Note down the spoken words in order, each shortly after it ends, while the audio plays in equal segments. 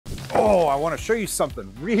Oh, I want to show you something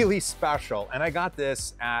really special. And I got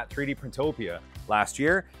this at 3D Printopia last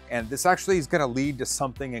year. And this actually is going to lead to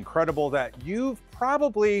something incredible that you've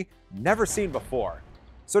probably never seen before.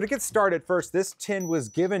 So to get started, first, this tin was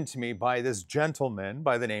given to me by this gentleman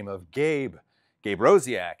by the name of Gabe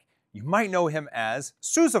Rosiak. You might know him as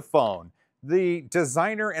Soozafone, the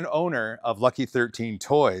designer and owner of Lucky 13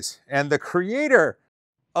 Toys, and the creator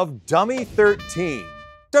of Dummy 13.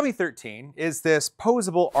 Dummy 13 is this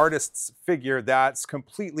posable artist's figure that's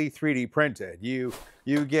completely 3D printed. You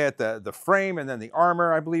get the frame and then the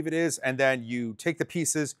armor, I believe it is, and then you take the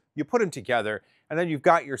pieces, you put them together, and then you've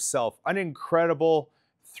got yourself an incredible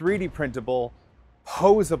 3D printable,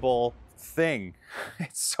 posable thing.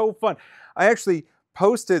 It's so fun. I actually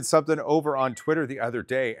posted something over on Twitter the other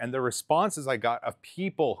day, and the responses I got of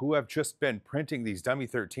people who have just been printing these Dummy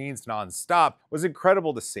 13s nonstop was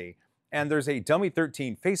incredible to see. And there's a Dummy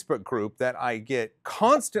 13 Facebook group that I get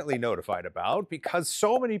constantly notified about because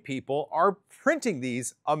so many people are printing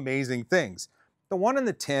these amazing things. The one in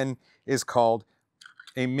the tin is called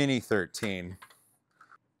a Mini 13.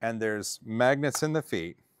 And there's magnets in the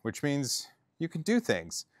feet, which means you can do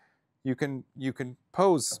things. You can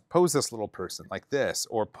pose this little person like this,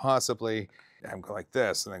 or possibly go like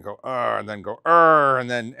this, and then go and then go and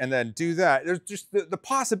then do that. There's just the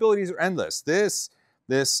possibilities are endless. This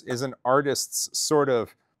is an artist's sort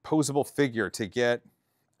of posable figure to get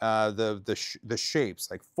the shapes,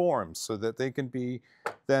 like forms, so that they can be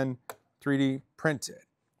then 3D printed.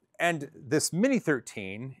 And this Mini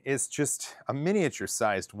 13 is just a miniature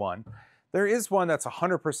sized one. There is one that's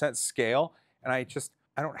 100% scale, and I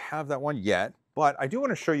don't have that one yet, but I do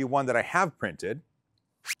want to show you one that I have printed.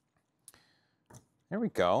 There we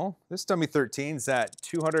go. This Dummy 13's at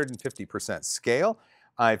 250% scale.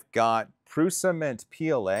 I've got Prusa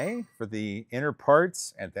PLA for the inner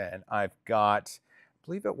parts, and then I've got, I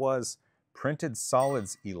believe it was Printed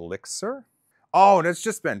Solids Elixir. Oh, and it's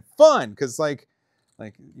just been fun because like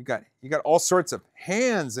you got all sorts of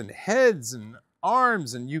hands and heads and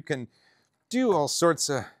arms, and you can do all sorts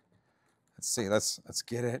of. Let's see. Let's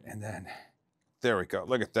get it, and then there we go.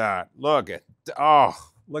 Look at that. Look at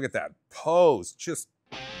that pose. Just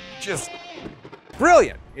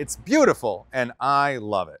brilliant. It's beautiful, and I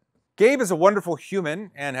love it. Gabe is a wonderful human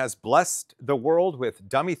and has blessed the world with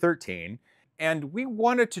Dummy 13, and we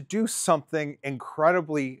wanted to do something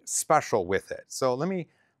incredibly special with it. So let me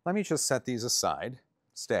just set these aside.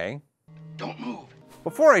 Stay. Don't move.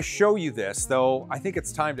 Before I show you this, though, I think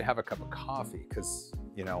it's time to have a cup of coffee because,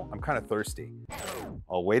 you know, I'm kind of thirsty.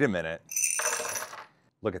 Oh, wait a minute.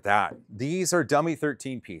 Look at that. These are Dummy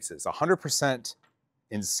 13 pieces, 100%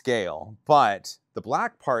 in scale, but the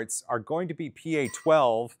black parts are going to be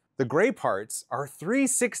PA12. The gray parts are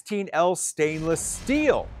 316L stainless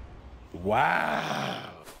steel.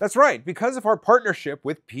 Wow. That's right. Because of our partnership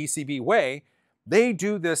with PCBWay, they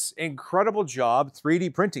do this incredible job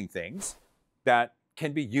 3D printing things that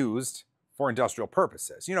can be used for industrial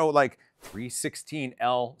purposes. You know, like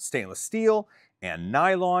 316L stainless steel and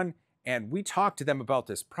nylon. And we talked to them about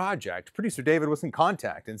this project. Producer David was in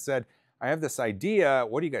contact and said, I have this idea.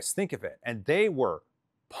 What do you guys think of it? And they were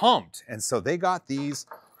pumped. And so they got these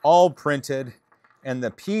all printed, and the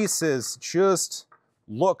pieces just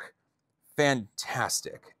look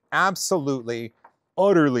fantastic. Absolutely,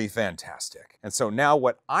 utterly fantastic. And so now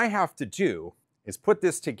what I have to do is put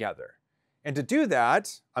this together. And to do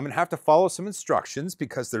that, I'm gonna have to follow some instructions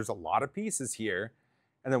because there's a lot of pieces here.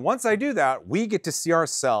 And then once I do that, we get to see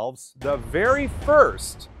ourselves the very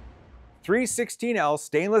first 316L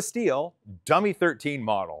stainless steel Dummy 13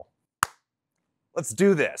 model. Let's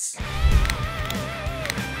do this.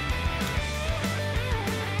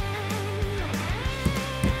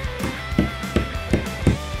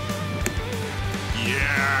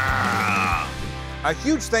 A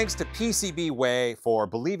huge thanks to PCBWay for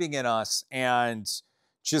believing in us and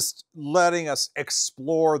just letting us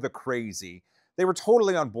explore the crazy. They were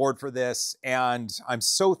totally on board for this, and I'm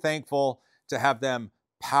so thankful to have them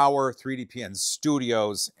power 3DPN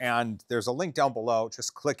Studios. And there's a link down below.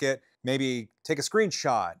 Just click it, maybe take a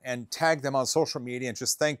screenshot and tag them on social media and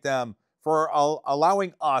just thank them for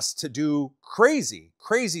allowing us to do crazy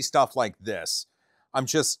stuff like this. I'm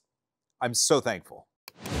so thankful.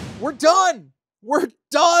 We're done. We're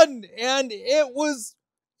done, and it was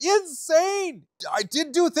insane. I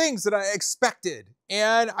did do things that I expected,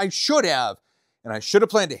 and I should have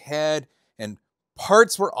planned ahead, and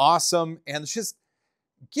parts were awesome, and just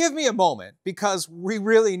give me a moment because we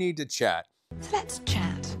really need to chat. So let's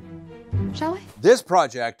chat, shall we? This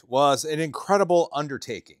project was an incredible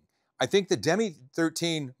undertaking. I think the Dummy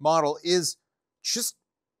 13 model is just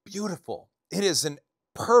beautiful. It is an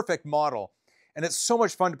perfect model. And it's so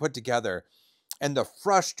much fun to put together. And the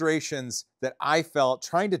frustrations that I felt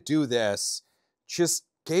trying to do this just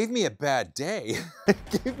gave me a bad day.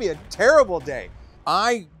 It gave me a terrible day.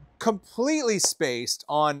 I completely spaced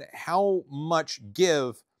on how much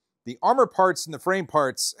give the armor parts and the frame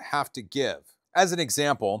parts have to give. As an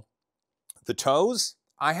example, the toes,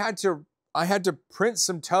 I had to print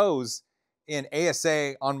some toes in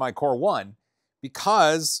ASA on my Core 1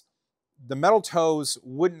 because the metal toes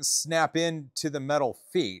wouldn't snap into the metal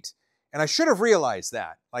feet. And I should have realized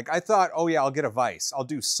that. Like, I thought, oh yeah, I'll get a vise, I'll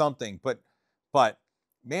do something. But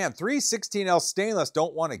man, 316L stainless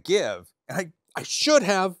don't want to give. And I should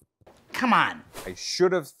have. Come on. I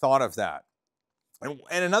should have thought of that. And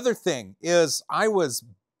another thing is I was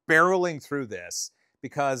barreling through this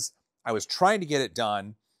because I was trying to get it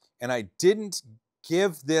done and I didn't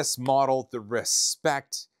give this model the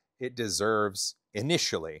respect it deserves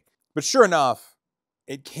initially. But sure enough,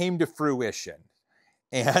 it came to fruition.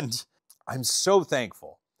 And I'm so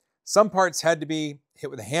thankful. Some parts had to be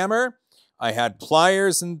hit with a hammer. I had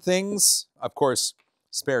pliers and things. Of course,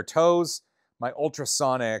 spare toes, my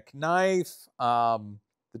ultrasonic knife,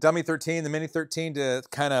 the Dummy 13, the Mini 13 to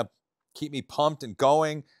kind of keep me pumped and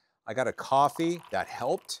going. I got a coffee, that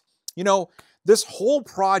helped. You know, this whole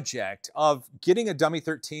project of getting a Dummy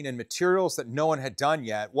 13 and materials that no one had done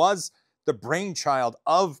yet was the brainchild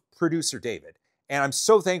of producer David. And I'm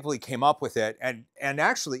so thankful he came up with it. And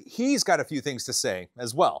actually, he's got a few things to say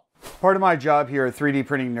as well. Part of my job here at 3D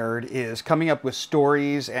Printing Nerd is coming up with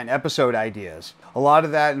stories and episode ideas. A lot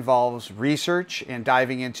of that involves research and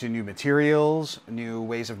diving into new materials, new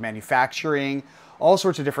ways of manufacturing, all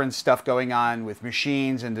sorts of different stuff going on with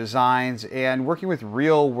machines and designs, and working with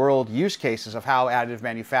real world use cases of how additive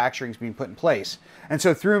manufacturing is being put in place. And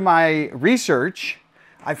so through my research,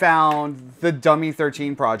 I found the Dummy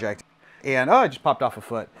 13 project. And oh, I just popped off a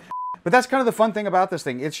foot. But that's kind of the fun thing about this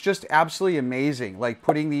thing. It's just absolutely amazing, like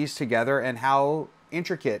putting these together and how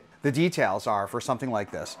intricate the details are for something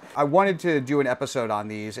like this. I wanted to do an episode on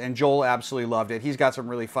these and Joel absolutely loved it. He's got some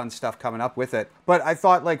really fun stuff coming up with it. But I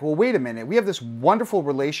thought like, well, wait a minute. We have this wonderful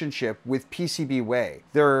relationship with PCBWay.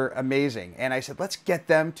 They're amazing. And I said, let's get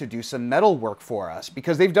them to do some metal work for us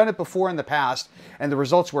because they've done it before in the past and the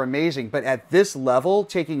results were amazing. But at this level,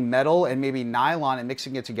 taking metal and maybe nylon and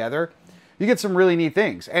mixing it together, you get some really neat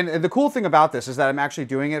things. And the cool thing about this is that I'm actually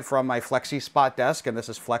doing it from my Flexi Spot desk, and this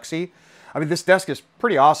is Flexi. I mean, this desk is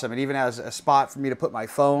pretty awesome. It even has a spot for me to put my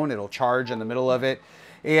phone. It'll charge in the middle of it.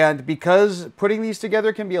 And because putting these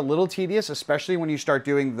together can be a little tedious, especially when you start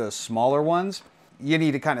doing the smaller ones, you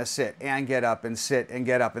need to kind of sit and get up and sit and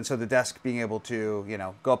get up. And so the desk being able to, you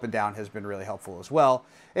know, go up and down has been really helpful as well.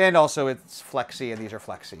 And also it's Flexi and these are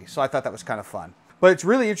Flexi. So I thought that was kind of fun. But it's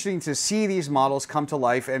really interesting to see these models come to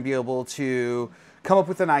life and be able to come up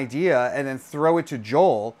with an idea and then throw it to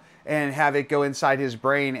Joel and have it go inside his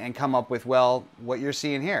brain and come up with, well, what you're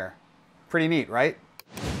seeing here. Pretty neat, right?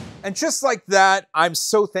 And just like that, I'm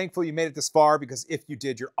so thankful you made it this far because if you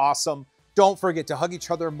did, you're awesome. Don't forget to hug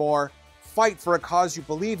each other more, fight for a cause you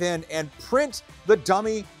believe in, and print the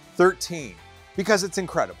Dummy 13 because it's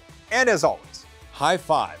incredible. And as always, high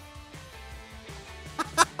five.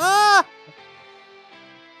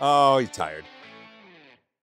 Oh, he's tired.